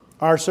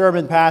Our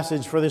sermon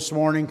passage for this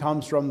morning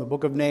comes from the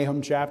book of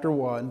Nahum, chapter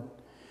 1,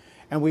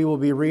 and we will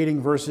be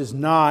reading verses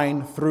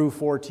 9 through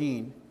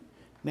 14.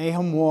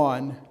 Nahum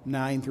 1,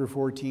 9 through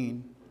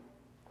 14.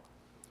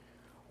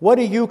 What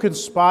do you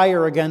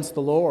conspire against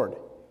the Lord?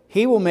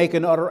 He will make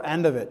an utter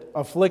end of it.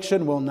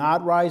 Affliction will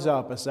not rise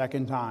up a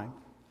second time.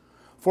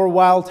 For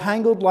while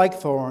tangled like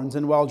thorns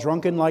and while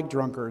drunken like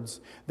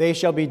drunkards, they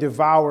shall be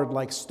devoured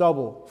like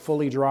stubble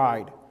fully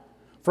dried.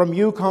 From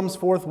you comes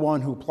forth one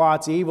who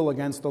plots evil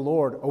against the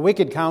Lord, a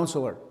wicked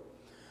counselor.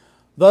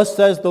 Thus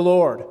says the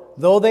Lord,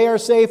 though they are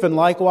safe and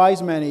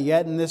likewise many,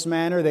 yet in this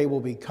manner they will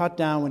be cut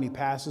down when he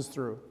passes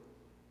through.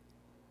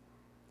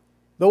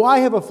 Though I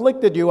have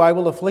afflicted you, I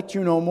will afflict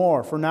you no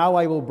more, for now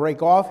I will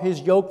break off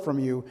his yoke from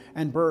you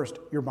and burst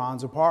your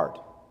bonds apart.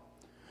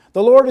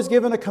 The Lord has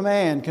given a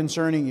command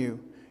concerning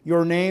you.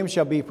 Your name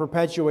shall be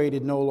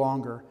perpetuated no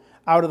longer.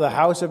 Out of the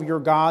house of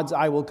your gods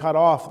I will cut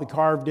off the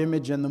carved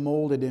image and the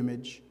molded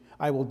image.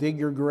 I will dig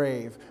your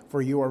grave,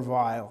 for you are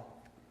vile.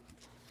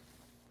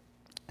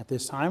 At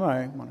this time,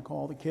 I want to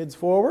call the kids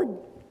forward.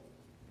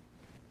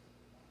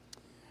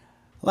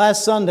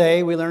 Last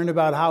Sunday, we learned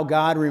about how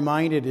God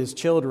reminded his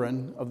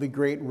children of the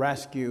great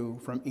rescue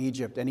from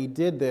Egypt. And he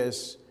did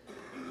this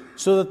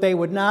so that they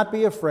would not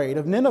be afraid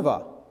of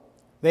Nineveh.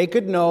 They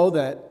could know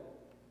that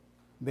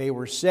they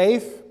were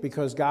safe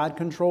because God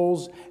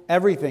controls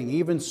everything,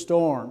 even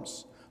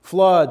storms.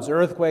 Floods,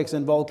 earthquakes,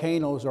 and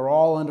volcanoes are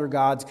all under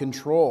God's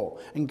control.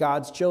 And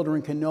God's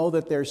children can know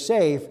that they're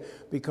safe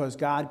because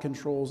God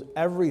controls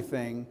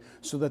everything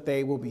so that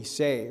they will be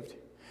saved.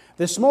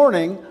 This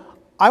morning,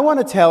 I want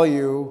to tell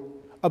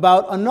you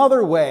about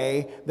another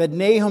way that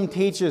Nahum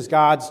teaches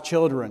God's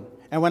children.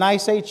 And when I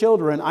say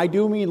children, I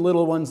do mean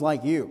little ones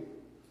like you.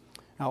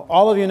 Now,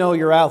 all of you know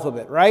your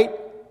alphabet, right?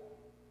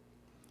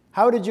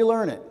 How did you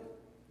learn it?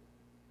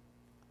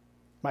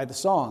 By the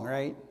song,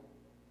 right?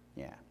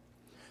 Yeah.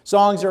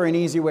 Songs are an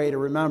easy way to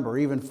remember.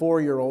 Even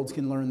 4-year-olds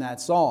can learn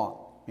that song,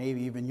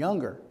 maybe even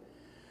younger.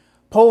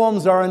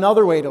 Poems are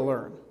another way to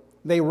learn.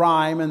 They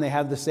rhyme and they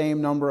have the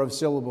same number of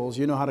syllables.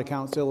 You know how to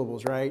count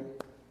syllables, right?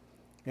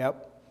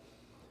 Yep.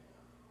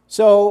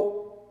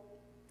 So,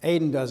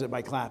 Aiden does it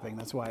by clapping.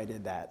 That's why I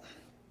did that.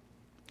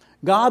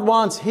 God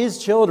wants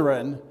his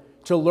children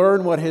to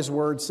learn what his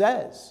word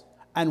says.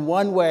 And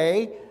one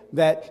way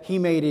that he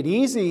made it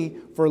easy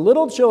for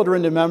little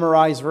children to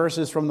memorize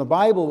verses from the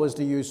Bible was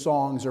to use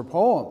songs or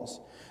poems.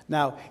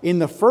 Now, in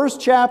the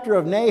first chapter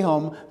of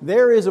Nahum,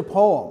 there is a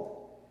poem.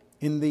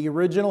 In the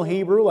original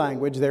Hebrew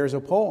language, there's a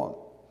poem.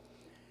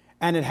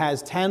 And it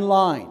has 10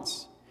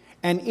 lines.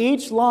 And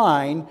each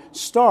line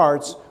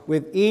starts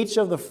with each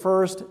of the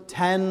first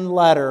 10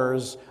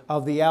 letters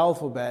of the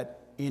alphabet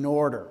in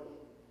order.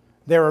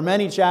 There are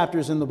many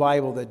chapters in the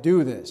Bible that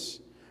do this.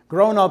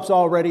 Grown-ups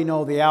already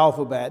know the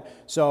alphabet,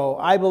 so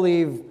I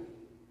believe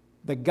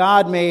that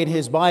God made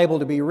his Bible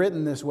to be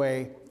written this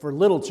way for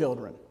little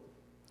children.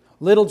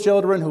 Little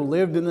children who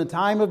lived in the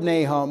time of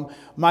Nahum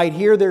might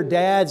hear their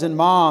dads and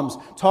moms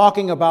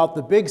talking about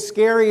the big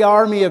scary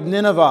army of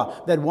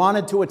Nineveh that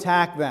wanted to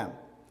attack them.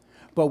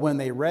 But when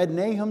they read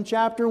Nahum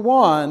chapter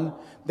 1,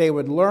 they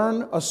would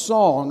learn a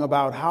song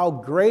about how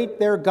great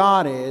their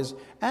God is,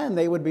 and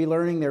they would be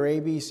learning their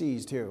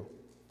ABCs too.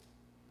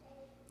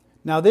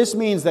 Now, this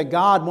means that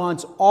God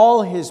wants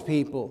all his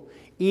people,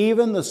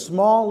 even the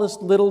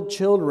smallest little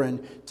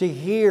children, to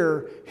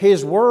hear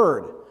his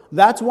word.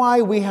 That's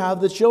why we have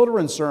the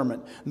children's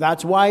sermon.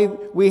 That's why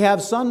we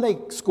have Sunday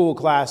school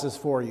classes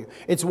for you.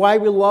 It's why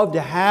we love to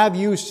have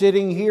you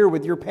sitting here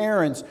with your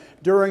parents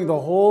during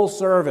the whole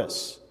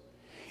service.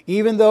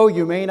 Even though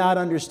you may not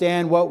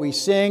understand what we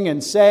sing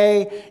and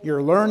say,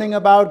 you're learning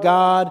about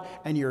God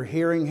and you're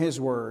hearing his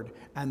word.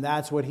 And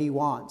that's what he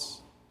wants.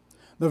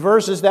 The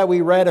verses that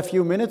we read a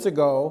few minutes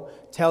ago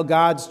tell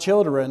God's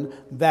children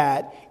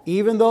that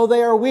even though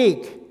they are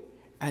weak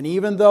and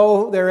even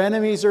though their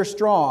enemies are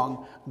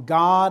strong,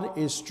 God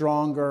is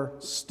stronger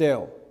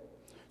still.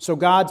 So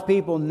God's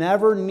people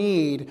never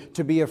need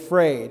to be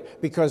afraid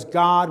because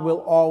God will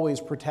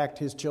always protect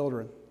his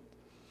children.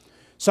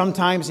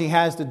 Sometimes he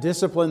has to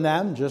discipline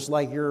them just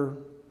like your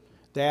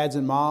dads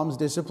and moms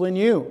discipline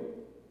you.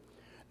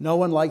 No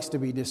one likes to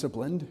be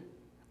disciplined,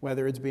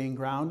 whether it's being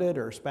grounded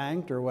or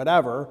spanked or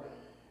whatever.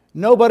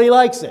 Nobody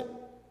likes it,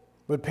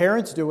 but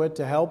parents do it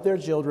to help their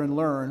children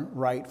learn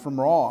right from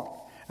wrong.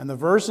 And the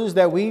verses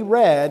that we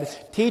read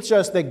teach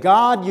us that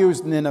God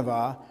used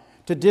Nineveh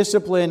to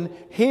discipline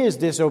his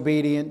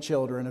disobedient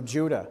children of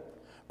Judah.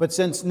 But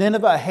since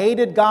Nineveh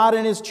hated God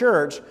and his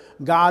church,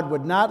 God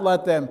would not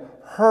let them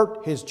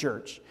hurt his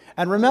church.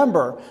 And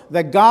remember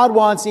that God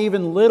wants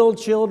even little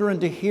children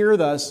to hear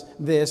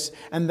this,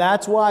 and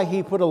that's why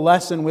he put a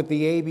lesson with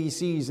the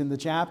ABCs in the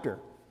chapter.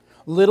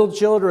 Little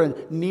children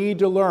need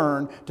to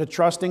learn to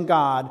trust in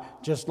God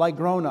just like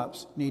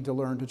grown-ups need to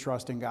learn to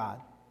trust in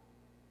God.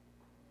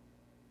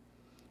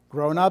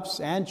 Grown-ups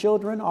and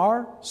children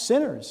are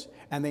sinners,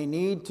 and they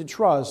need to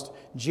trust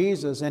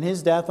Jesus and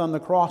his death on the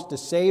cross to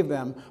save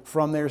them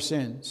from their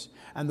sins.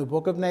 And the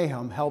book of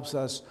Nahum helps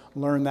us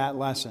learn that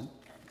lesson.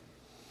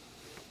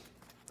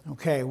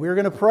 Okay, we're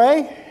going to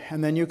pray,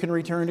 and then you can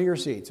return to your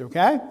seats,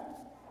 okay?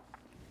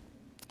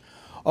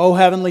 O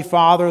Heavenly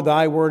Father,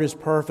 thy word is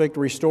perfect,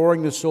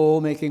 restoring the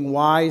soul, making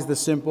wise the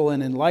simple,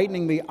 and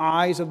enlightening the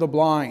eyes of the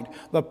blind,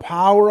 the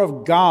power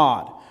of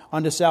God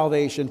unto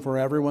salvation for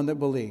everyone that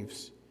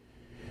believes.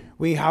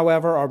 We,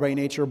 however, are by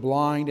nature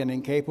blind and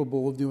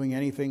incapable of doing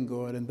anything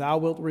good, and thou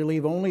wilt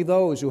relieve only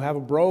those who have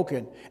a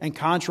broken and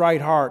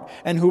contrite heart,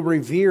 and who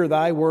revere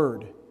thy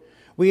word.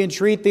 We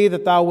entreat thee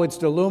that thou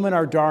wouldst illumine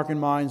our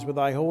darkened minds with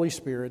thy Holy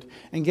Spirit,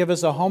 and give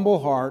us a humble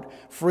heart,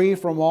 free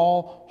from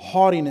all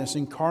haughtiness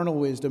and carnal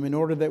wisdom, in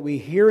order that we,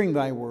 hearing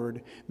thy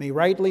word, may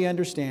rightly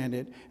understand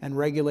it and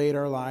regulate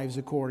our lives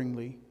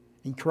accordingly.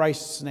 In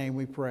Christ's name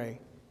we pray.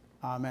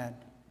 Amen.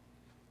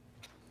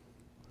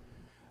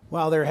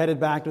 While they're headed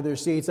back to their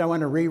seats, I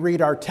want to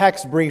reread our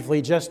text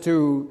briefly just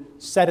to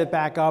set it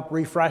back up,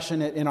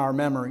 refreshing it in our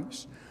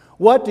memories.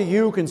 What do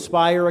you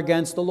conspire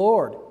against the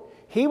Lord?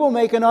 He will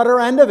make an utter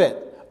end of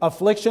it.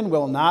 Affliction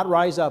will not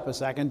rise up a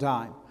second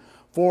time.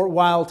 For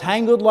while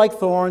tangled like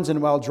thorns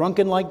and while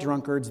drunken like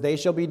drunkards, they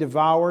shall be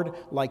devoured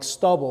like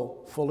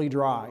stubble fully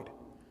dried.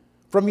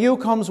 From you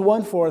comes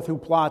one forth who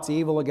plots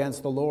evil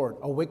against the Lord,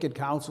 a wicked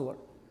counselor.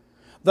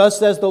 Thus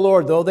says the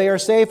Lord, though they are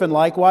safe and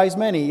likewise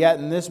many, yet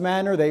in this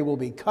manner they will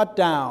be cut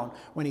down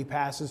when he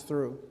passes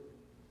through.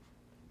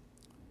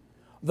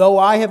 Though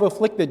I have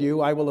afflicted you,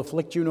 I will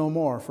afflict you no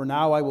more, for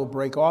now I will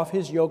break off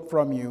his yoke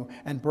from you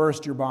and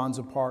burst your bonds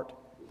apart.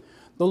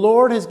 The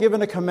Lord has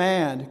given a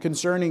command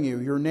concerning you.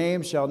 Your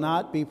name shall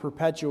not be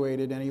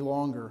perpetuated any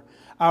longer.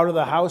 Out of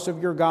the house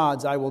of your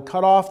gods I will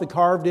cut off the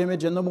carved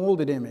image and the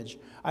molded image.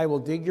 I will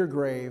dig your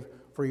grave,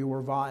 for you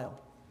were vile.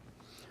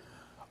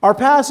 Our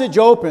passage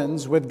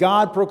opens with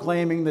God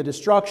proclaiming the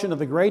destruction of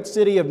the great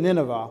city of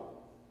Nineveh,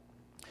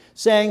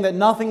 saying that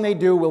nothing they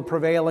do will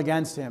prevail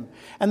against him.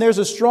 And there's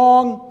a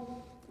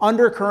strong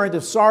undercurrent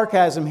of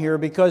sarcasm here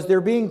because they're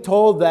being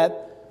told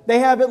that they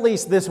have at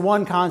least this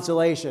one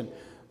consolation.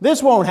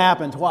 This won't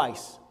happen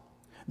twice.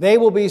 They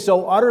will be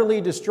so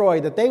utterly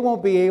destroyed that they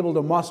won't be able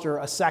to muster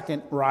a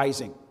second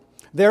rising.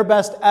 Their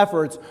best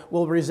efforts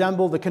will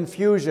resemble the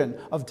confusion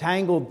of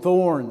tangled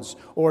thorns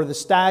or the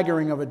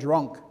staggering of a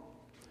drunk.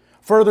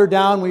 Further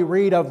down we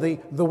read of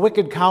the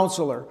wicked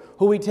counselor,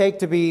 who we take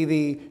to be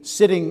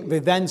the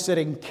then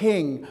sitting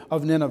king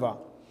of Nineveh.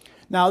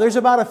 Now there's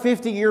about a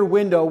 50-year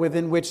window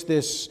within which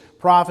this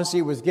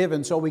prophecy was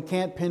given, so we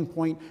can't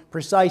pinpoint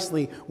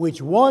precisely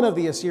which one of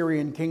the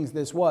Assyrian kings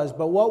this was,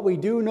 but what we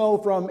do know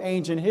from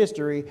ancient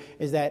history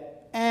is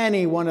that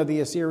any one of the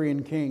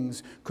Assyrian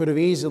kings could have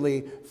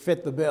easily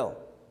fit the bill.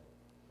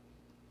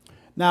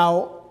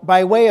 Now,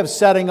 by way of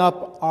setting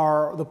up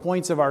the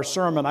points of our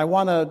sermon, I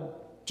want to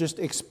just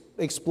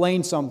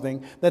explain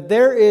something, that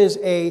there is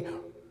a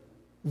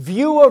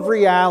view of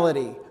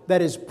reality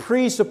that is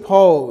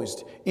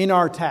presupposed in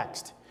our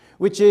text,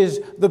 which is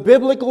the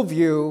biblical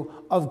view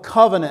of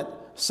covenant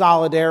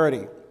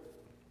solidarity.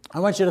 I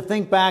want you to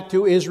think back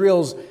to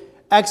Israel's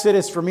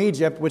exodus from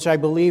Egypt, which I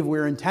believe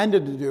we're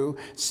intended to do,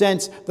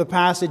 since the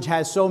passage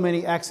has so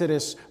many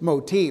Exodus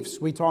motifs.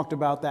 We talked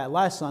about that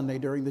last Sunday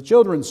during the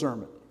children's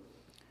sermon.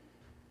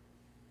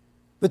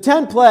 The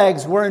 10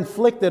 plagues were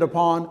inflicted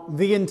upon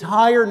the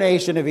entire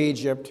nation of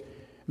Egypt,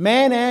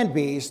 man and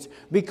beast,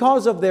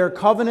 because of their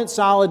covenant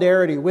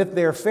solidarity with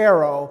their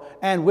Pharaoh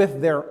and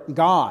with their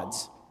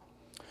gods.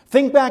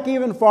 Think back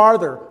even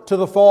farther to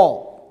the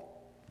fall.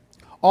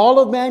 All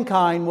of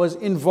mankind was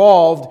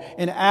involved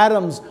in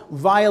Adam's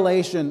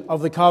violation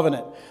of the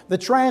covenant. The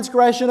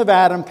transgression of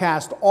Adam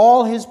cast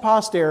all his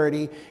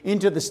posterity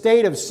into the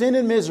state of sin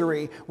and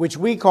misery, which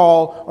we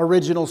call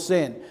original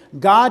sin.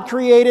 God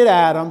created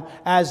Adam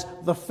as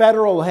the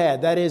federal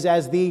head, that is,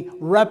 as the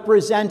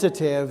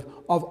representative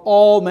of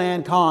all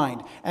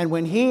mankind. And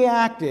when he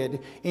acted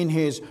in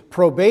his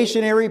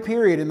probationary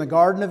period in the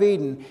Garden of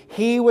Eden,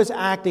 he was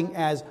acting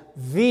as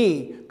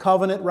the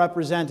covenant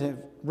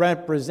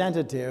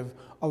representative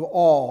of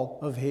all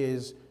of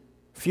his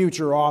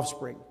future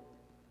offspring.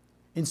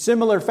 In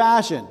similar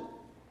fashion,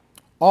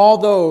 all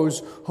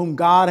those whom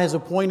God has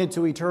appointed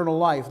to eternal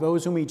life,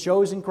 those whom he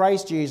chose in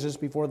Christ Jesus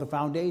before the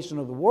foundation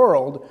of the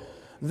world,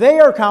 they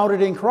are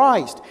counted in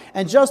Christ.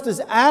 And just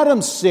as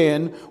Adam's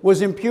sin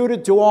was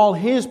imputed to all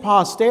his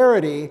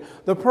posterity,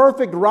 the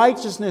perfect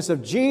righteousness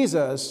of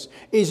Jesus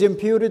is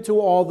imputed to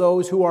all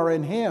those who are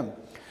in him.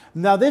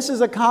 Now, this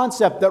is a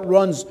concept that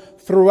runs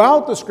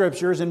throughout the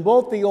Scriptures in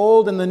both the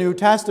Old and the New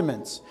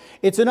Testaments.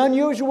 It's an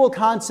unusual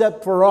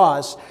concept for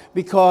us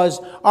because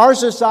our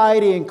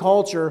society and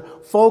culture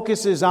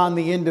focuses on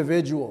the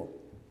individual.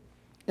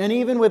 And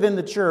even within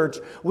the church,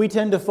 we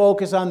tend to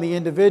focus on the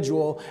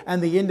individual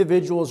and the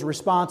individual's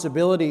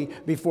responsibility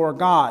before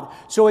God.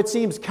 So it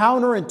seems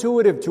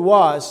counterintuitive to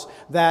us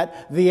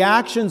that the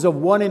actions of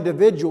one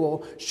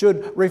individual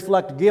should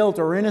reflect guilt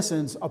or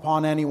innocence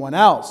upon anyone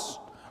else.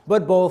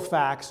 But both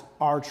facts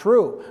are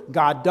true.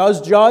 God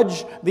does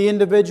judge the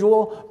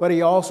individual, but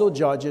he also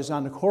judges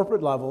on the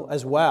corporate level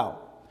as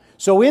well.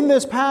 So in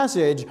this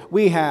passage,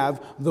 we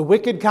have the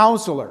wicked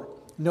counselor,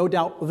 no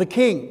doubt the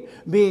king,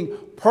 being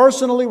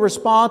personally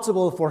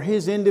responsible for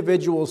his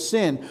individual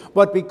sin.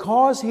 But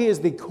because he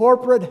is the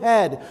corporate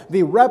head,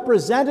 the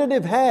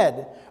representative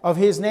head of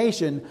his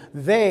nation,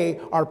 they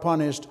are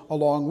punished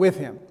along with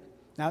him.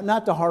 Now,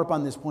 not to harp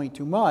on this point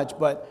too much,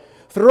 but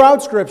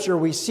throughout Scripture,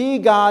 we see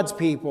God's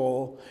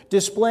people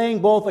displaying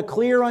both a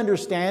clear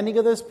understanding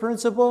of this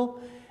principle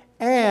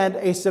and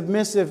a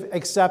submissive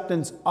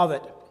acceptance of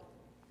it.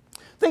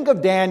 Think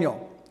of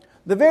Daniel.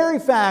 The very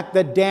fact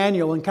that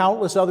Daniel and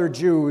countless other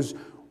Jews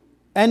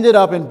ended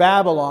up in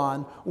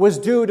Babylon was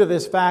due to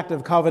this fact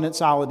of covenant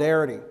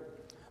solidarity.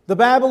 The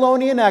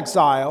Babylonian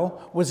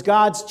exile was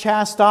God's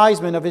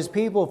chastisement of his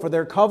people for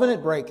their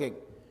covenant breaking.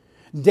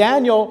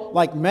 Daniel,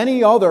 like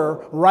many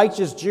other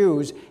righteous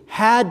Jews,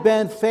 had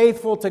been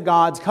faithful to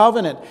God's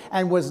covenant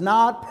and was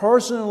not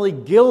personally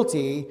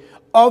guilty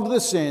of the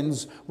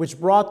sins which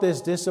brought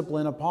this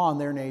discipline upon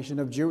their nation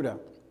of Judah.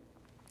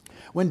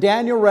 When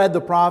Daniel read the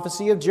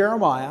prophecy of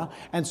Jeremiah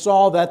and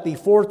saw that the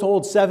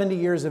foretold 70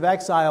 years of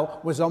exile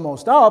was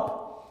almost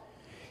up,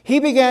 he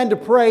began to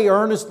pray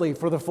earnestly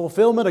for the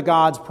fulfillment of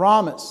God's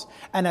promise.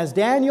 And as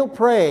Daniel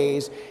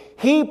prays,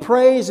 he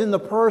prays in the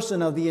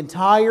person of the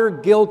entire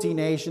guilty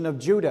nation of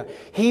Judah.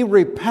 He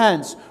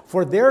repents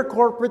for their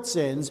corporate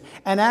sins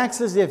and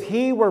acts as if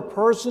he were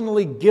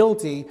personally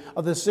guilty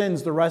of the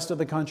sins the rest of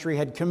the country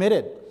had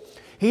committed.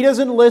 He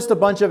doesn't list a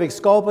bunch of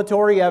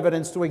exculpatory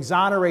evidence to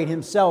exonerate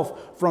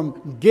himself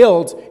from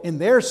guilt in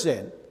their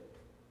sin.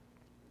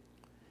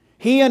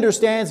 He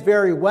understands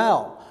very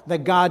well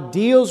that God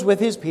deals with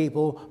his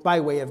people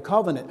by way of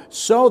covenant,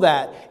 so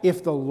that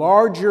if the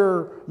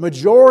larger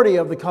majority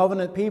of the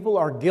covenant people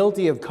are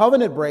guilty of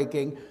covenant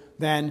breaking,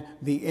 then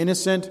the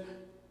innocent,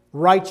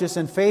 righteous,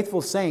 and faithful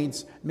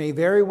saints may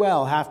very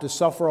well have to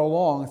suffer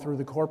along through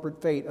the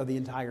corporate fate of the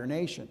entire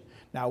nation.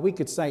 Now, we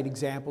could cite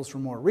examples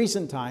from more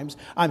recent times.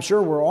 I'm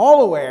sure we're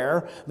all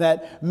aware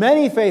that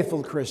many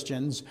faithful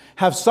Christians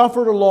have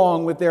suffered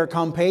along with their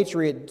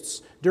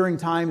compatriots during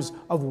times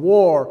of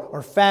war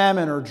or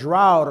famine or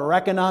drought or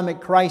economic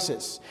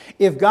crisis.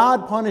 If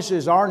God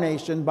punishes our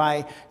nation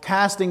by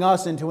casting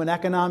us into an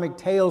economic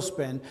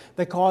tailspin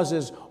that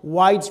causes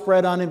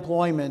widespread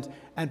unemployment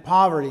and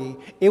poverty,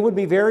 it would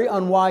be very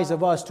unwise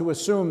of us to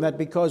assume that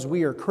because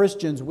we are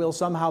Christians, we'll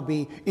somehow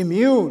be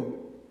immune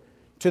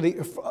to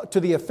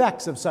the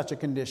effects of such a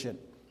condition.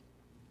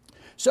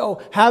 So,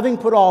 having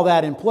put all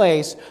that in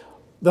place,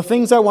 the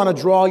things I want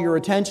to draw your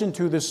attention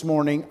to this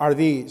morning are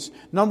these.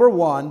 Number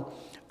one,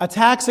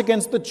 attacks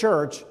against the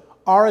church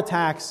are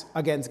attacks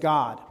against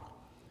God.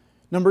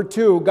 Number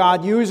two,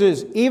 God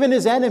uses even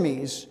his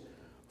enemies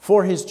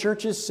for his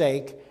church's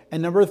sake.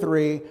 And number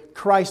three,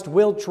 Christ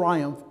will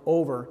triumph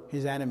over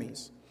his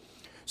enemies.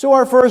 So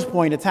our first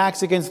point,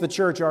 attacks against the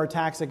church are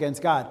attacks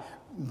against God.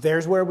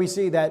 There's where we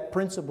see that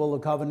principle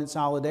of covenant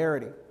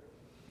solidarity.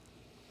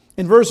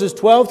 In verses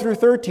 12 through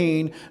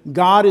 13,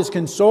 God is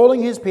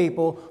consoling his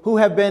people who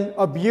have been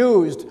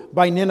abused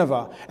by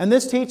Nineveh. And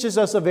this teaches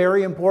us a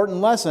very important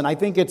lesson. I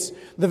think it's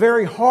the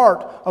very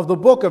heart of the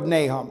book of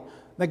Nahum,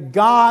 that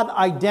God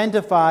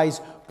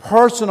identifies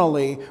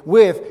personally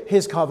with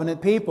his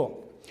covenant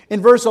people.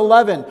 In verse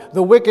 11,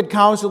 the wicked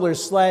counselor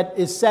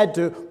is said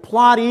to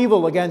plot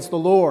evil against the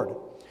Lord.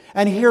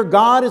 And here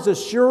God is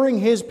assuring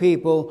his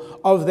people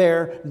of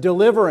their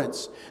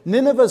deliverance.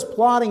 Nineveh's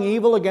plotting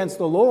evil against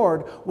the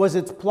Lord was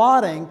its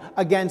plotting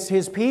against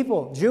his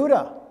people,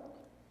 Judah.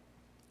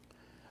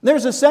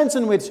 There's a sense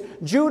in which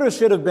Judah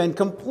should have been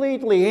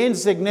completely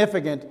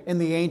insignificant in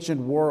the ancient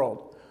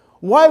world.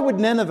 Why would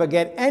Nineveh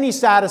get any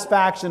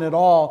satisfaction at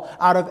all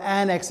out of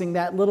annexing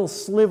that little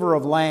sliver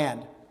of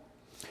land?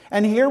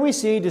 And here we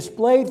see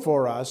displayed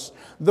for us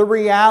the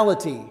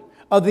reality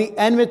of the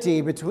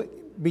enmity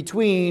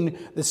between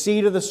the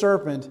seed of the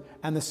serpent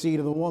and the seed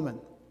of the woman.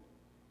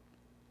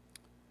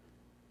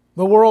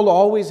 The world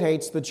always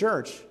hates the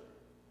church.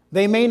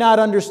 They may not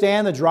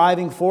understand the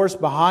driving force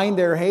behind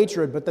their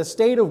hatred, but the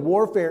state of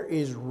warfare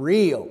is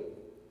real.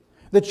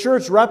 The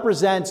church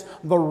represents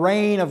the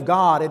reign of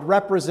God. It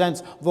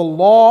represents the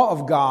law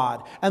of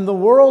God. And the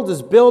world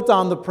is built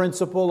on the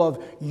principle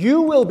of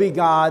you will be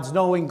gods,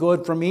 knowing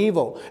good from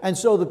evil. And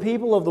so the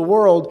people of the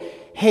world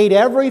hate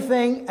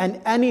everything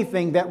and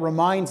anything that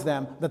reminds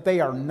them that they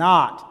are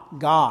not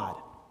God.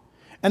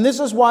 And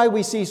this is why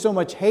we see so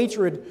much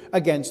hatred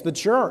against the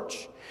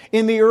church.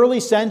 In the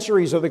early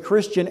centuries of the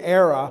Christian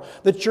era,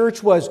 the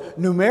church was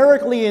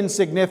numerically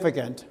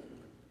insignificant,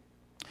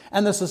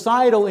 and the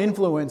societal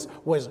influence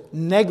was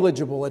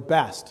negligible at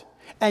best.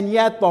 And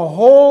yet the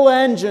whole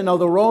engine of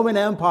the Roman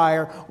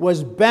Empire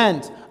was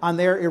bent on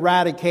their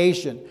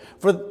eradication.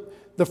 For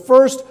the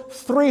first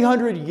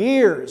 300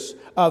 years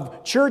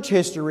of church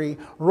history,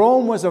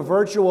 Rome was a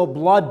virtual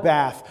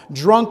bloodbath,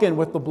 drunken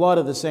with the blood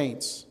of the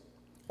saints.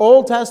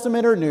 Old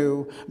Testament or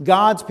New,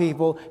 God's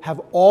people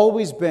have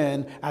always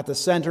been at the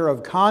center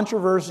of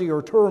controversy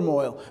or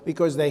turmoil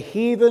because the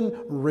heathen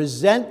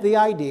resent the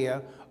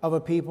idea of a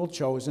people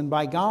chosen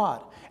by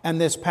God. And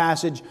this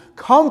passage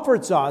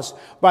comforts us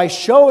by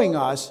showing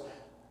us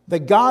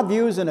that God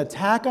views an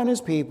attack on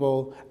his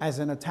people as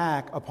an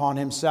attack upon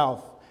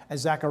himself.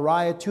 As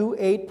Zechariah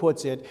 2:8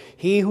 puts it,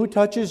 he who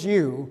touches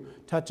you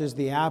touches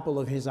the apple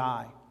of his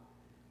eye.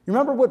 You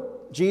remember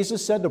what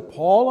Jesus said to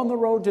Paul on the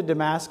road to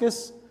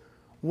Damascus?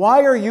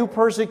 Why are you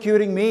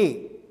persecuting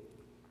me?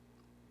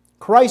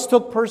 Christ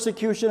took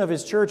persecution of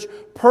his church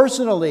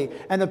personally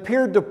and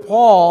appeared to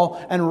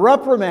Paul and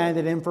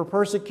reprimanded him for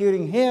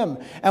persecuting him.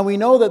 And we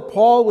know that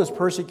Paul was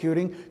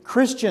persecuting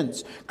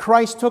Christians.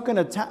 Christ took an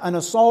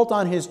assault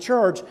on his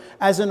church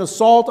as an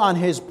assault on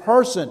his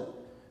person.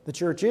 The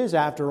church is,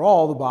 after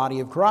all, the body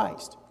of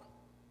Christ.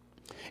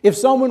 If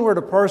someone were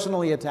to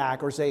personally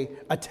attack, or say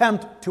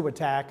attempt to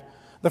attack,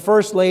 the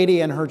First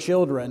Lady and her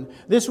children,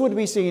 this would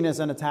be seen as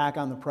an attack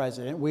on the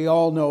President. We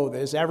all know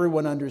this.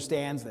 Everyone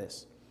understands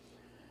this.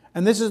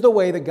 And this is the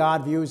way that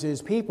God views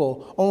his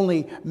people,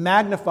 only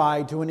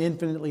magnified to an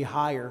infinitely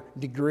higher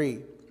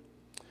degree.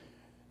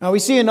 Now we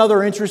see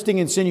another interesting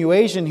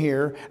insinuation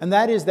here, and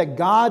that is that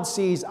God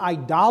sees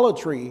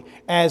idolatry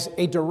as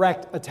a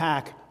direct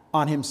attack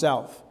on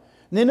himself.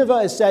 Nineveh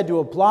is said to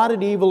have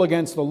plotted evil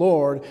against the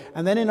Lord,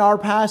 and then in our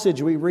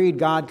passage we read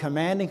God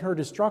commanding her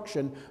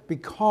destruction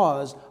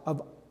because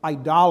of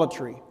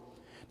idolatry.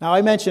 Now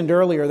I mentioned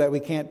earlier that we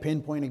can't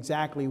pinpoint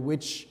exactly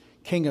which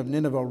king of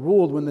Nineveh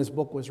ruled when this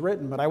book was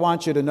written, but I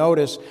want you to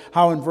notice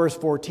how in verse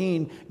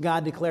 14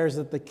 God declares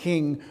that the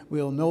king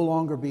will no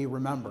longer be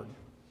remembered.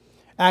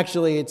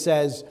 Actually, it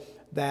says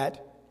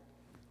that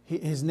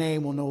his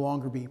name will no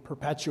longer be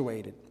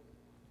perpetuated.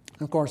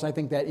 Of course, I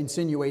think that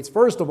insinuates,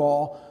 first of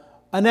all,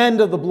 an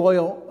end of the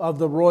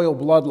royal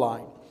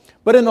bloodline.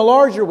 But in a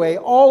larger way,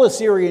 all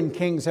Assyrian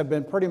kings have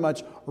been pretty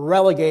much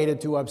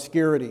relegated to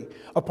obscurity.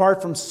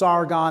 Apart from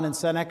Sargon and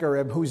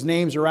Sennacherib, whose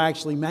names are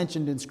actually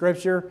mentioned in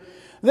Scripture,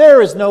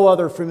 there is no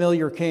other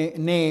familiar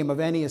name of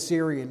any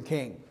Assyrian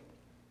king.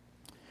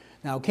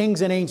 Now,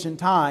 kings in ancient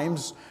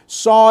times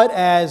saw it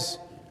as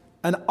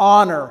an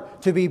honor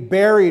to be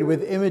buried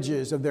with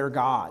images of their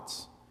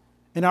gods.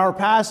 In our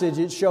passage,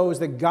 it shows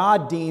that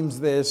God deems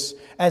this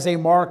as a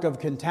mark of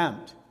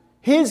contempt.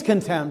 His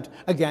contempt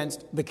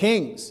against the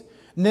kings.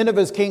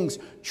 Nineveh's kings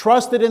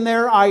trusted in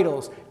their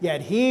idols,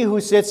 yet he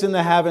who sits in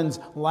the heavens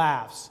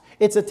laughs.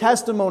 It's a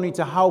testimony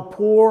to how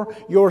poor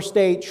your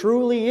state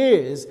truly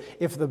is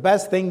if the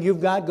best thing you've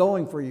got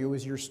going for you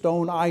is your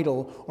stone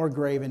idol or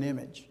graven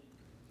image.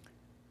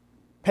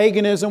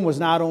 Paganism was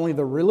not only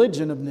the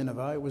religion of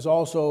Nineveh, it was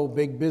also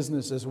big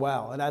business as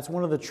well. And that's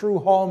one of the true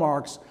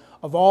hallmarks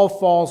of all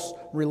false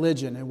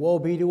religion. And woe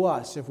be to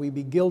us if we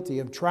be guilty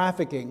of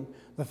trafficking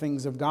the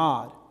things of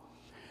God.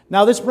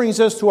 Now this brings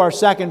us to our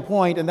second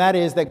point, and that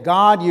is that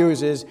God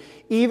uses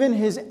even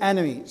his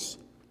enemies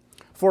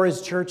for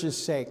his church's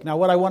sake. Now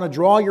what I want to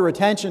draw your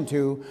attention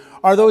to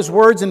are those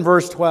words in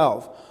verse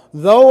 12.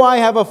 Though I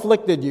have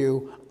afflicted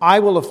you, I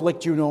will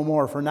afflict you no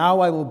more, for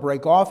now I will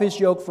break off his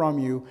yoke from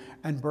you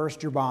and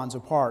burst your bonds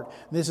apart.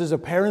 This is a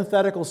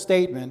parenthetical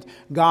statement,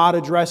 God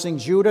addressing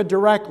Judah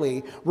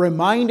directly,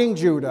 reminding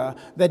Judah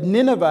that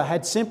Nineveh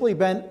had simply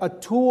been a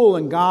tool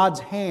in God's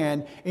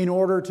hand in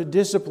order to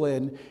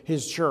discipline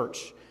his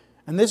church.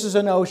 And this is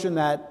a notion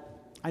that,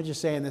 I'm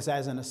just saying this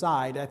as an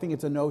aside, I think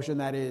it's a notion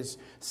that is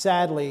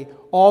sadly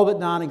all but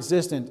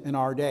non-existent in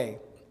our day.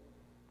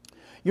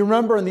 You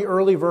remember in the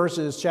early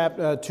verses,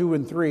 chapter 2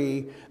 and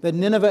 3, that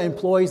Nineveh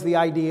employs the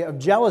idea of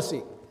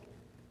jealousy.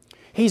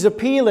 He's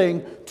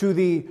appealing to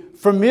the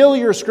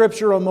familiar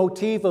scriptural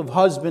motif of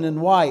husband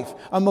and wife,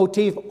 a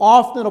motif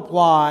often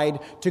applied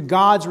to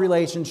God's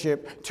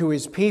relationship to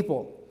his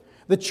people.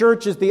 The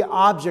church is the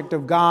object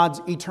of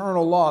God's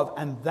eternal love,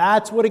 and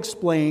that's what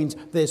explains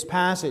this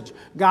passage.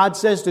 God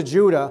says to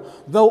Judah,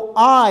 though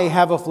I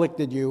have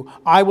afflicted you,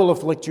 I will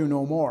afflict you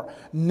no more.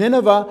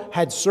 Nineveh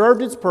had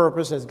served its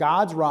purpose as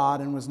God's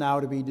rod and was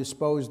now to be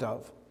disposed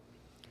of.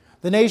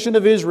 The nation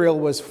of Israel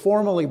was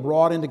formally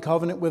brought into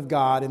covenant with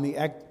God in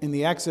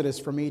the Exodus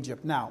from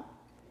Egypt. Now,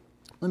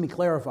 let me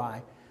clarify.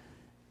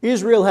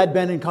 Israel had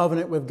been in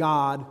covenant with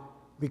God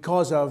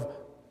because of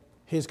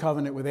his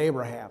covenant with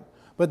Abraham.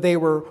 But they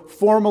were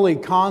formally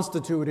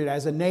constituted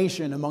as a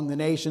nation among the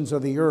nations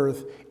of the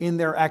earth in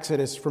their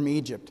exodus from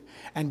Egypt.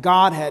 And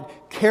God had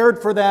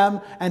cared for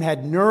them and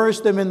had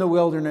nourished them in the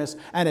wilderness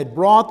and had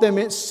brought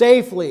them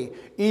safely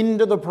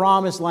into the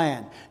promised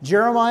land.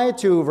 Jeremiah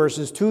 2,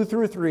 verses 2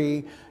 through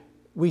 3,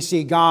 we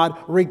see God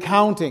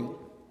recounting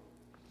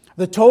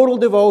the total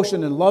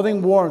devotion and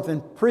loving warmth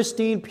and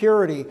pristine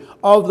purity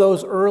of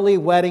those early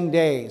wedding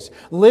days.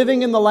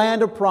 Living in the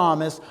land of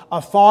promise,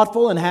 a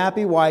thoughtful and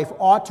happy wife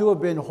ought to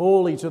have been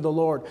holy to the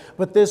Lord.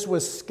 But this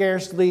was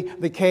scarcely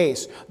the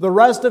case. The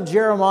rest of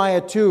Jeremiah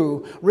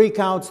 2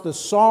 recounts the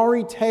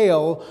sorry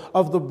tale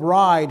of the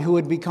bride who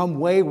had become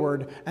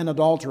wayward and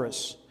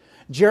adulterous.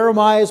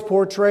 Jeremiah's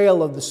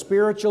portrayal of the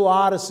spiritual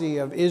odyssey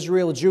of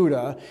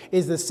Israel-Judah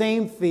is the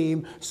same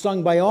theme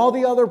sung by all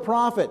the other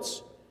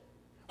prophets.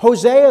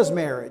 Hosea's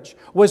marriage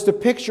was to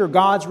picture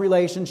God's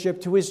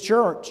relationship to his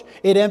church.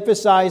 It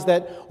emphasized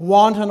that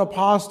wanton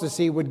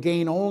apostasy would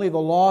gain only the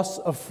loss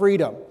of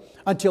freedom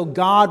until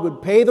God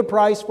would pay the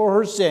price for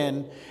her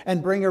sin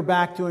and bring her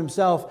back to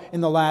himself in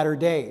the latter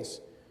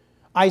days.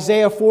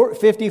 Isaiah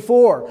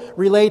 54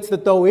 relates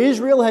that though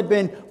Israel had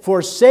been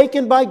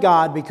forsaken by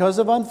God because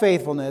of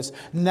unfaithfulness,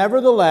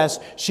 nevertheless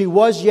she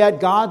was yet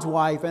God's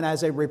wife, and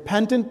as a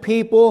repentant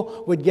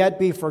people would yet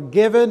be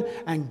forgiven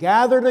and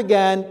gathered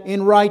again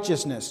in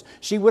righteousness.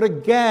 She would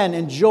again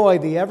enjoy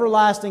the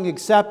everlasting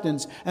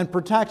acceptance and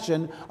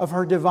protection of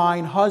her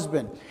divine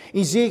husband.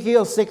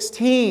 Ezekiel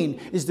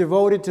 16 is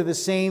devoted to the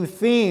same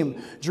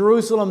theme.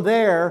 Jerusalem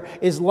there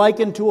is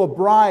likened to a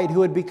bride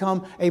who had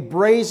become a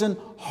brazen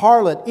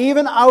harlot,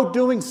 even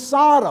outdoing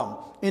Sodom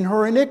in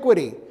her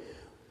iniquity.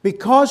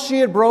 Because she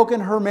had broken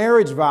her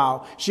marriage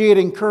vow, she had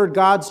incurred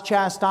God's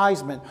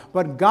chastisement.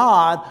 But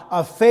God,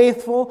 a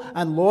faithful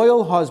and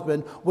loyal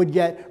husband, would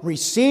yet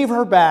receive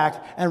her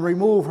back and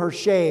remove her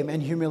shame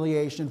and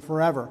humiliation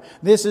forever.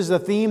 This is a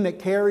theme that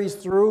carries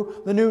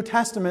through the New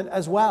Testament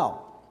as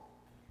well.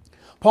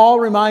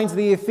 Paul reminds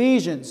the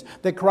Ephesians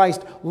that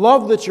Christ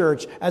loved the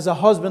church as a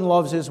husband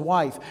loves his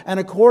wife, and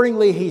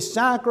accordingly he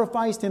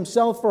sacrificed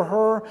himself for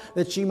her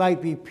that she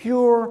might be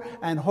pure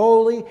and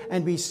holy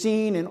and be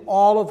seen in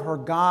all of her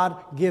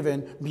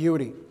God-given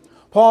beauty.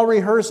 Paul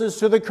rehearses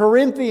to the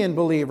Corinthian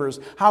believers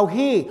how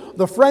he,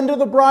 the friend of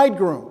the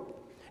bridegroom,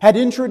 had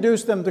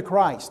introduced them to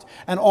Christ.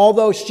 And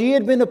although she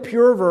had been a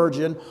pure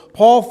virgin,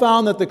 Paul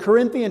found that the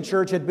Corinthian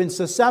church had been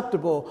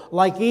susceptible,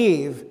 like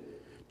Eve,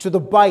 to the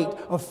bite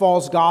of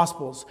false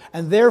gospels.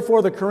 And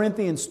therefore the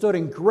Corinthians stood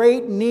in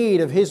great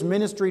need of his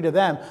ministry to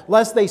them,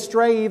 lest they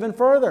stray even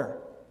further.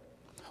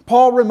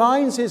 Paul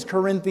reminds his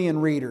Corinthian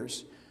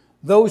readers,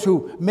 those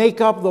who make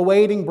up the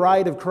waiting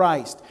bride of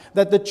Christ,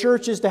 that the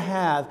church is to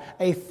have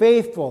a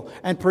faithful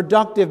and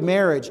productive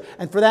marriage.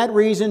 And for that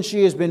reason,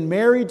 she has been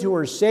married to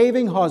her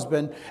saving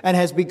husband and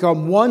has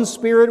become one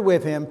spirit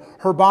with him,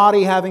 her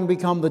body having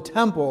become the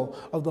temple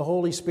of the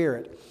Holy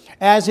Spirit.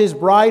 As his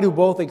bride, who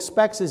both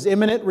expects his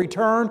imminent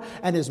return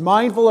and is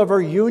mindful of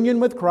her union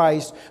with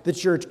Christ, the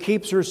church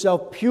keeps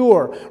herself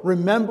pure,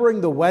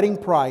 remembering the wedding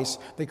price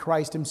that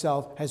Christ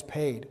himself has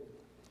paid.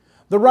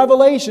 The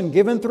revelation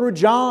given through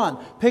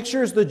John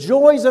pictures the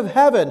joys of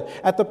heaven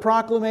at the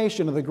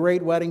proclamation of the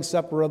great wedding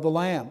supper of the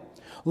Lamb.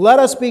 Let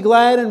us be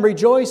glad and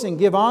rejoice and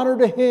give honor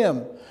to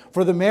him,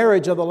 for the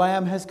marriage of the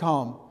Lamb has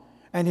come,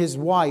 and his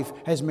wife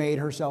has made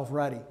herself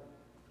ready.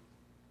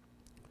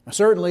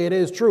 Certainly it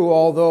is true,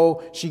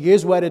 although she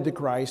is wedded to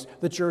Christ,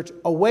 the church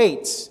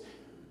awaits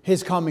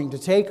his coming to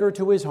take her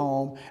to his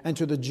home and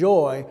to the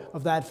joy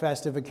of that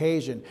festive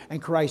occasion.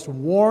 And Christ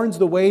warns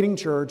the waiting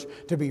church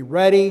to be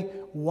ready,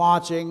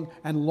 watching,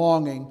 and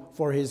longing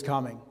for his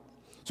coming.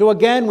 So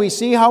again, we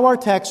see how our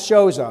text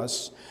shows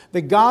us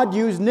that God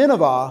used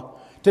Nineveh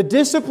to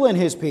discipline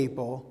his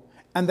people,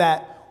 and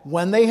that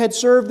when they had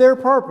served their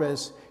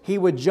purpose, he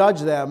would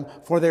judge them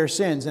for their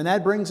sins. And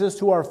that brings us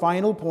to our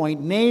final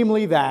point,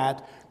 namely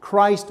that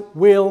Christ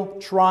will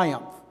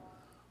triumph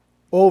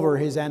over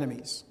his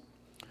enemies.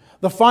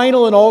 The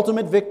final and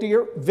ultimate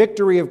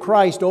victory of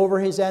Christ over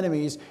his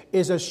enemies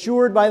is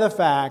assured by the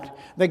fact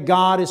that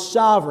God is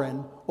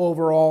sovereign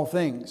over all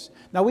things.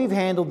 Now, we've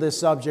handled this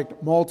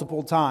subject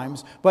multiple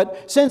times,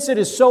 but since it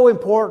is so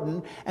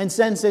important and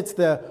since it's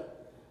the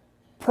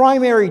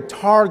primary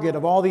target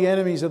of all the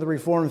enemies of the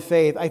Reformed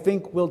faith, I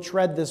think we'll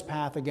tread this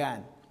path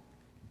again.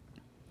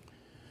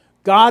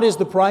 God is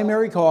the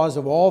primary cause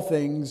of all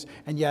things,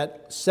 and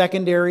yet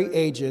secondary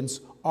agents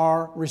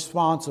are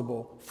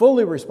responsible,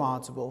 fully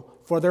responsible,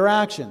 for their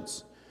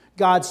actions.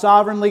 God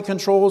sovereignly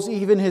controls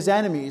even his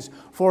enemies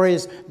for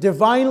his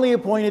divinely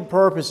appointed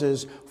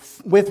purposes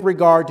with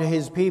regard to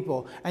his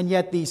people. And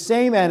yet these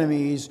same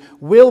enemies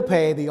will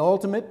pay the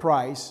ultimate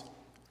price,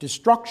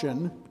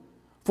 destruction,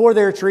 for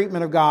their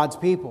treatment of God's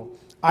people.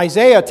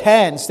 Isaiah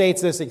 10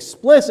 states this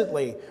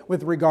explicitly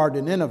with regard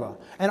to Nineveh.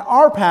 And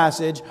our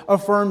passage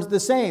affirms the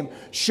same,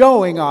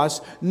 showing us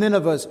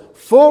Nineveh's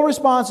full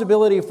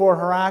responsibility for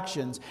her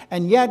actions.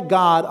 And yet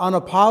God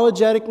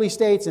unapologetically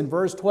states in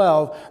verse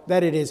 12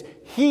 that it is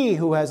he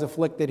who has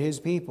afflicted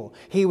his people.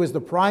 He was the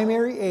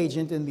primary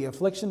agent in the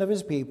affliction of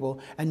his people,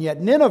 and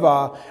yet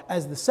Nineveh,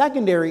 as the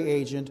secondary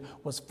agent,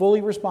 was fully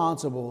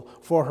responsible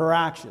for her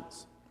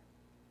actions.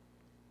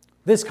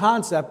 This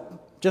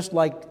concept, just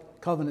like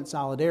covenant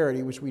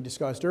solidarity, which we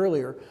discussed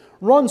earlier,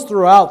 runs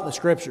throughout the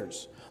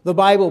Scriptures. The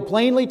Bible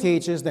plainly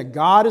teaches that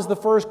God is the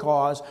first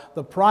cause,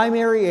 the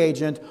primary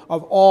agent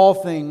of all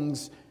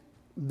things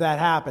that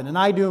happen. And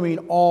I do mean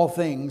all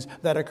things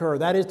that occur.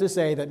 That is to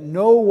say that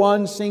no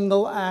one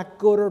single act,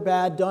 good or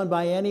bad, done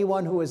by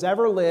anyone who has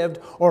ever lived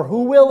or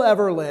who will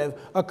ever live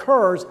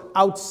occurs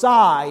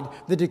outside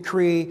the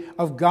decree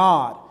of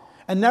God.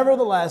 And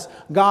nevertheless,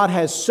 God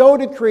has so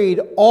decreed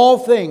all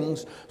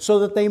things so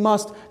that they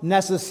must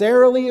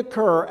necessarily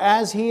occur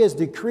as he has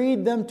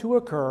decreed them to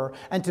occur,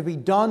 and to be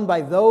done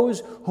by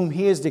those whom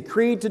he has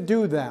decreed to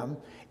do them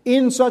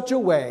in such a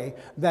way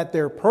that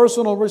their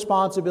personal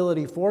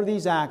responsibility for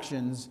these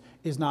actions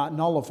is not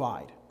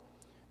nullified.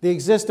 The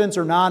existence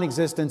or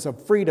non-existence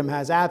of freedom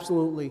has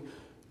absolutely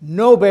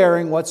no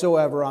bearing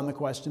whatsoever on the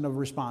question of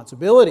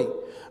responsibility.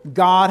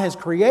 God has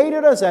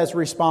created us as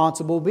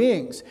responsible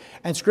beings,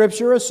 and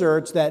Scripture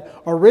asserts that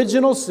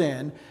original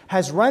sin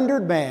has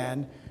rendered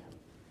man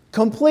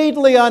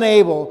completely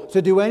unable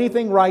to do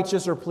anything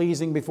righteous or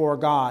pleasing before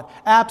God,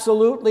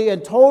 absolutely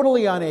and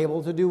totally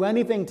unable to do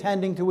anything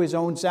tending to his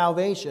own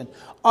salvation,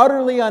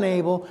 utterly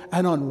unable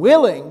and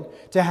unwilling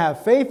to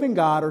have faith in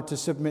God or to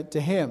submit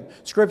to Him.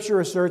 Scripture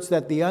asserts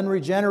that the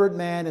unregenerate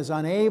man is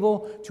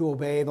unable to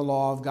obey the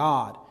law of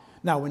God.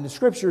 Now, when the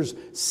Scriptures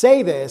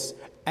say this,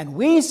 and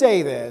we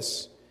say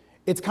this,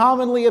 it's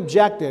commonly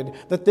objected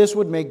that this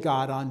would make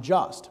God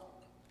unjust.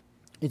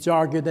 It's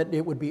argued that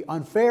it would be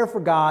unfair for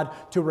God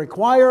to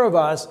require of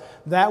us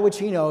that which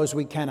He knows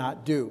we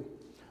cannot do.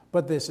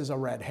 But this is a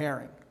red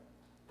herring.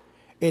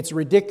 It's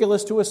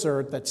ridiculous to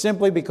assert that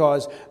simply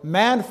because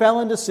man fell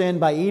into sin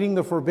by eating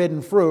the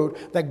forbidden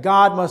fruit, that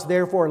God must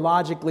therefore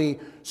logically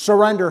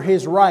surrender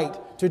His right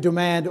to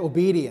demand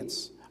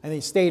obedience. And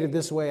it's stated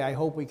this way, I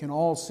hope we can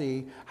all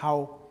see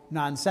how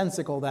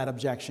nonsensical that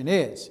objection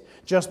is.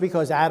 Just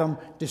because Adam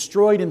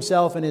destroyed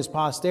himself and his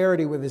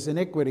posterity with his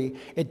iniquity,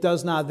 it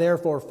does not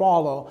therefore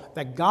follow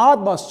that God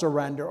must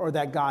surrender or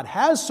that God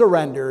has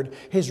surrendered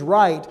His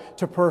right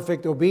to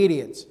perfect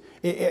obedience.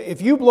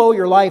 If you blow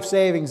your life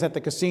savings at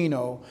the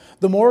casino,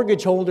 the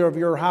mortgage holder of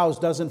your house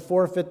doesn't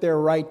forfeit their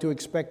right to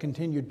expect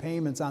continued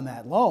payments on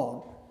that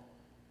loan.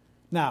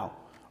 Now,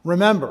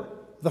 remember,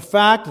 the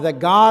fact that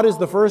God is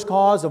the first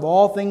cause of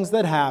all things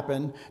that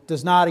happen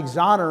does not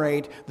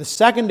exonerate the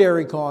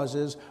secondary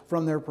causes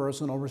from their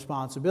personal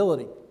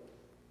responsibility.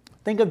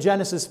 Think of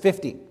Genesis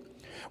 50,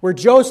 where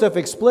Joseph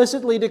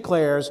explicitly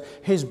declares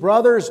his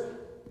brothers'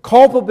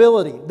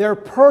 culpability, their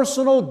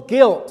personal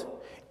guilt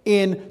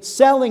in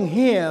selling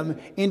him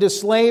into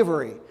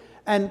slavery.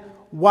 And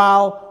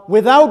while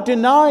without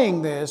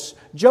denying this,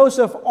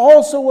 Joseph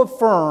also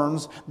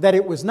affirms that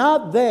it was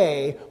not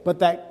they, but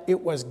that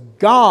it was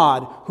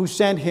God who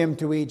sent him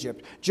to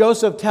Egypt.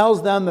 Joseph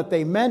tells them that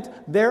they meant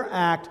their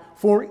act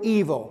for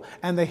evil.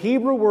 And the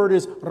Hebrew word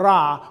is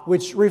ra,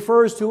 which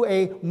refers to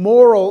a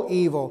moral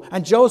evil.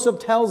 And Joseph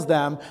tells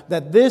them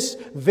that this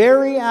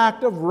very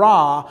act of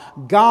ra,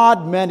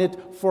 God meant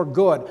it for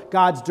good.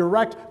 God's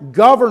direct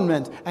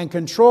government and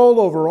control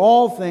over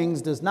all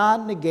things does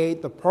not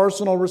negate the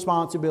personal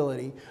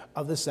responsibility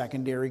of the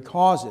secondary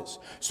causes.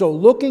 So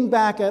looking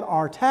back at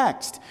our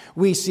text,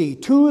 we see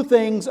two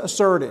things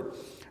asserted.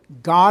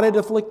 God had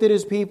afflicted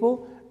His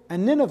people,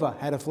 and Nineveh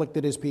had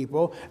afflicted His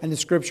people, and the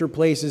Scripture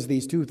places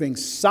these two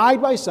things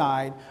side by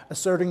side,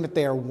 asserting that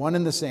they are one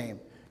and the same.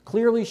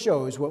 Clearly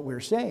shows what we're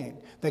saying,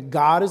 that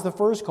God is the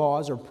first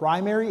cause or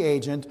primary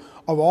agent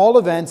of all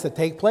events that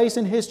take place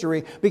in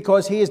history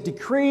because He has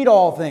decreed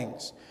all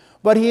things.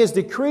 But He has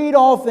decreed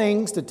all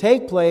things to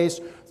take place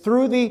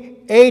through the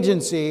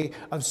agency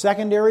of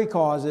secondary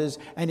causes,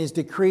 and His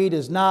decree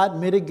does not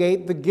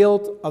mitigate the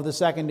guilt of the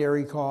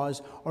secondary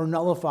cause or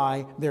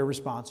nullify their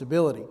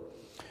responsibility.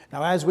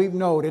 Now, as we've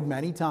noted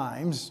many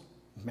times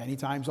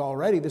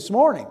already this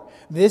morning,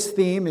 this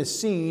theme is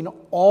seen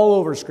all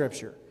over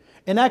Scripture.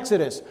 In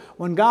Exodus,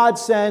 when God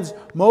sends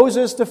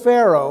Moses to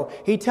Pharaoh,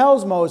 He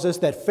tells Moses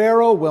that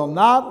Pharaoh will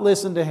not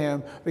listen to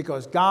him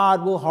because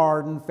God will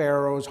harden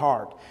Pharaoh's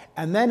heart.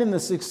 And then in the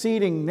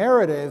succeeding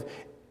narrative,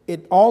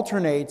 it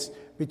alternates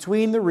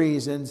between the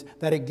reasons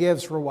that it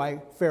gives for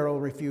why Pharaoh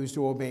refused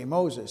to obey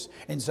Moses.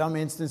 In some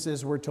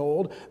instances, we're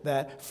told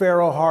that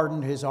Pharaoh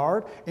hardened his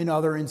heart. In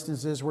other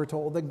instances, we're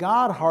told that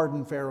God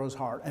hardened Pharaoh's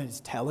heart. And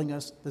it's telling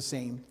us the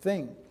same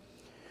thing.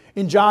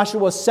 In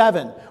Joshua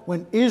 7,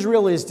 when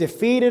Israel is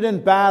defeated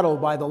in battle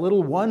by the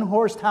little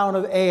one-horse town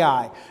of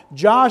Ai,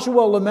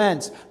 Joshua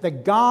laments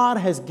that God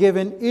has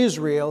given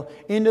Israel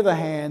into the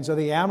hands of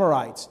the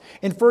Amorites.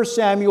 In 1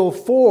 Samuel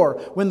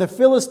 4, when the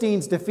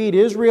Philistines defeat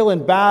Israel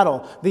in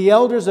battle, the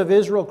elders of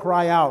Israel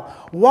cry out,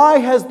 "Why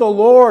has the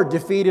Lord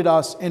defeated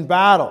us in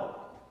battle?"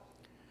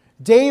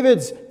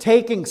 David's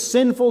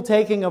sinful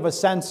taking of a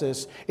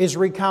census is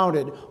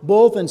recounted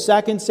both in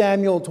 2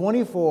 Samuel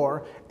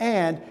 24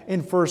 and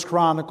in 1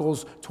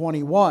 Chronicles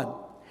 21.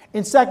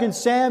 In 2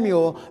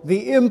 Samuel,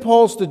 the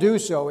impulse to do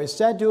so is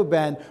said to have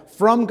been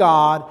from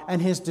God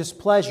and His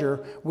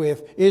displeasure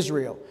with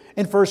Israel.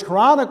 In 1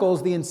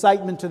 Chronicles, the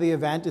incitement to the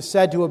event is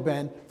said to have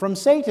been from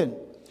Satan.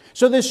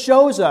 So this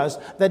shows us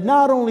that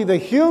not only the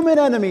human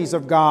enemies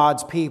of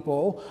God's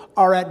people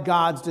are at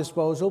God's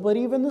disposal, but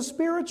even the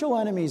spiritual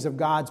enemies of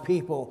God's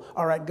people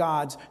are at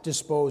God's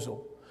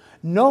disposal.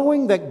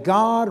 Knowing that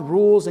God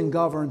rules and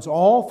governs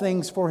all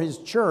things for His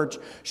church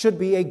should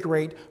be a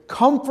great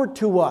comfort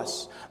to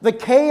us. The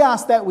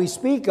chaos that we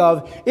speak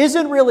of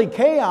isn't really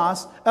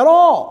chaos at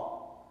all.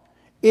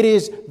 It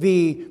is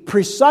the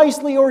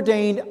precisely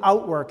ordained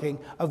outworking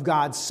of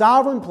God's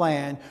sovereign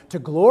plan to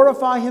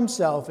glorify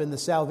Himself in the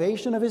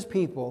salvation of His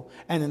people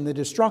and in the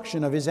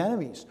destruction of His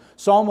enemies.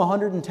 Psalm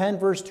 110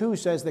 verse 2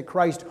 says that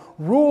Christ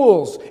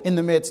rules in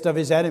the midst of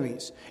His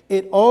enemies.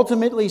 It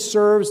ultimately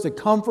serves to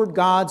comfort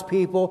God's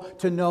people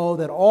to know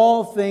that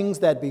all things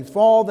that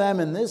befall them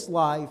in this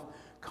life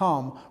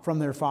come from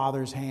their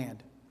Father's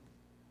hand.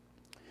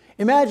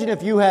 Imagine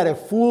if you had a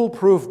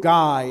foolproof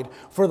guide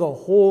for the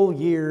whole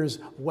year's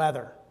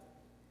weather.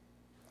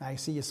 I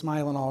see you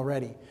smiling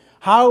already.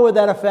 How would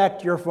that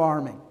affect your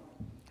farming?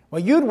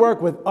 Well, you'd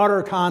work with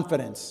utter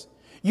confidence.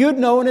 You'd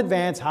know in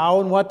advance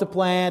how and what to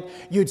plant.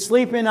 You'd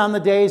sleep in on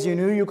the days you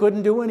knew you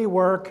couldn't do any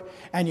work.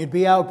 And you'd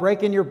be out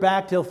breaking your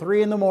back till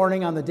 3 a.m.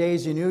 on the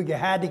days you knew you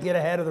had to get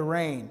ahead of the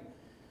rain.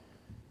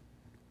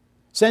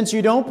 Since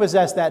you don't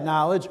possess that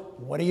knowledge,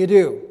 what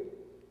do?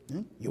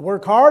 You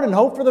work hard and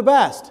hope for the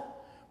best.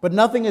 But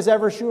nothing is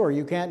ever sure.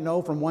 You can't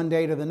know from one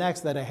day to the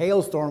next that a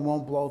hailstorm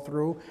won't blow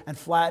through and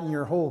flatten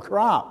your whole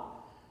crop.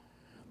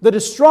 The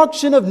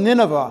destruction of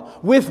Nineveh,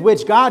 with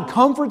which God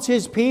comforts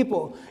His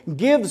people,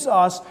 gives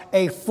us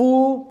a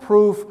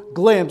foolproof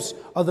glimpse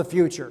of the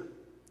future.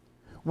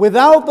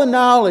 Without the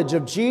knowledge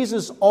of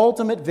Jesus'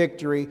 ultimate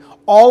victory,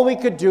 all we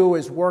could do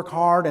is work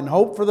hard and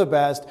hope for the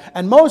best,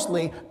 and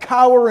mostly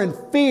cower in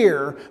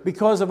fear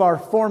because of our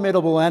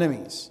formidable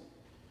enemies.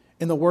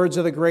 In the words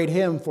of the great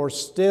hymn, "For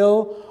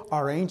still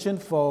our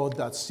ancient foe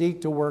doth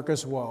seek to work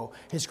us woe.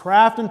 His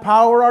craft and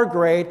power are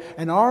great,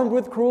 and armed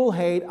with cruel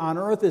hate, on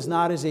earth is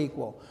not his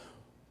equal."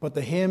 But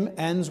the hymn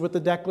ends with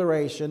the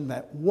declaration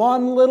that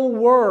one little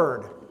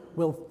word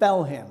will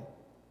fell him.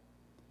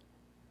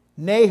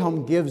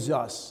 Nahum gives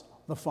us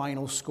the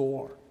final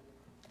score.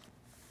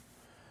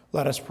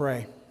 Let us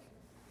pray.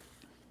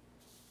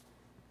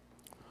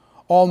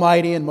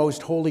 Almighty and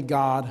most holy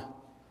God,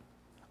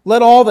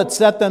 let all that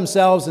set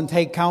themselves and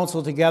take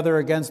counsel together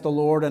against the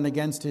Lord and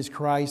against His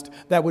Christ,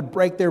 that would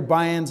break their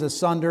bands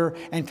asunder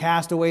and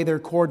cast away their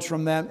cords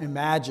from them,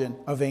 imagine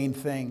a vain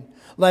thing.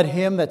 Let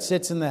Him that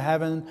sits in the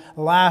heaven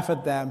laugh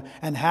at them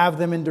and have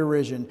them in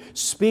derision.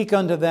 Speak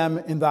unto them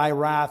in Thy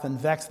wrath and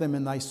vex them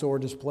in Thy sore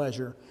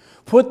displeasure.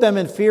 Put them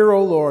in fear,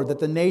 O Lord, that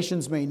the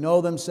nations may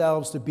know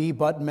themselves to be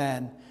but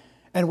men.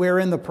 And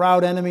wherein the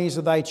proud enemies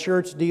of Thy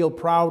church deal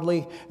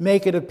proudly,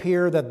 make it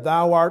appear that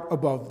Thou art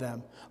above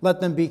them. Let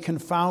them be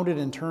confounded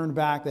and turned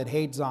back that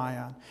hate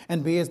Zion,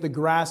 and be as the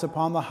grass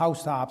upon the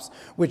housetops,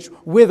 which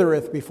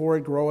withereth before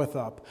it groweth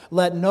up.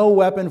 Let no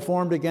weapon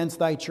formed against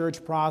Thy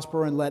church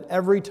prosper, and let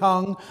every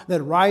tongue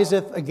that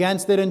riseth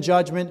against it in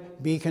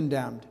judgment be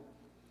condemned.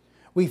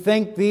 We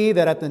thank Thee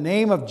that at the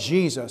name of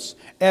Jesus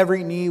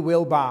every knee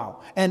will bow,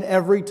 and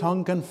every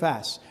tongue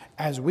confess,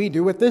 as we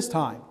do at this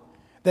time,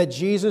 that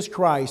Jesus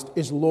Christ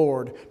is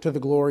Lord, to the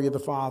glory of the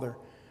Father.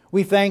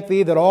 We thank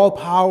Thee that all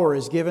power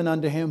is given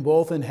unto Him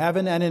both in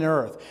heaven and in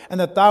earth, and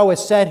that Thou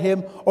hast set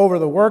Him over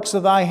the works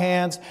of Thy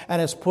hands,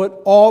 and hast put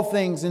all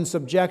things in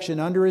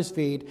subjection under His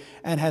feet,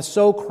 and hast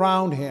so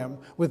crowned Him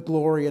with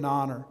glory and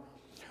honor.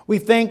 We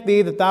thank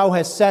Thee that Thou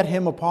hast set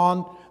Him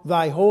upon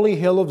Thy holy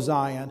hill of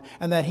Zion,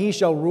 and that He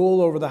shall rule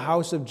over the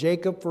house of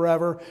Jacob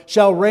forever,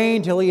 shall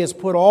reign till He has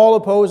put all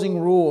opposing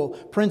rule,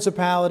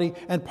 principality,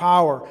 and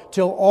power,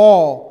 till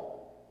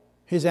all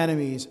His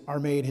enemies are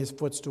made His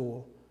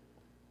footstool.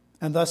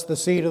 And thus the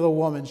seed of the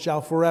woman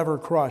shall forever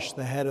crush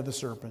the head of the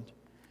serpent.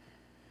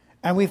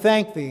 And we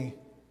thank Thee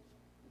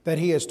that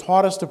He has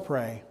taught us to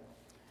pray,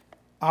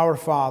 Our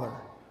Father,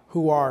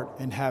 who art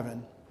in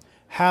heaven,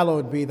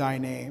 hallowed be Thy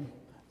name.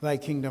 Thy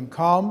kingdom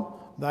come,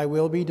 Thy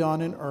will be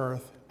done in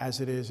earth as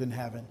it is in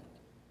heaven.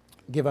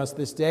 Give us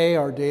this day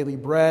our daily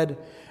bread,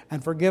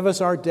 and forgive us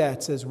our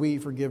debts as we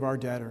forgive our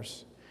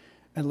debtors.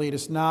 And lead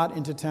us not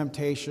into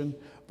temptation,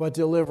 but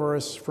deliver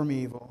us from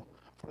evil.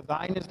 For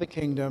Thine is the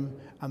kingdom,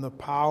 and the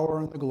power,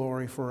 and the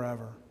glory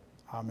forever.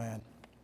 Amen.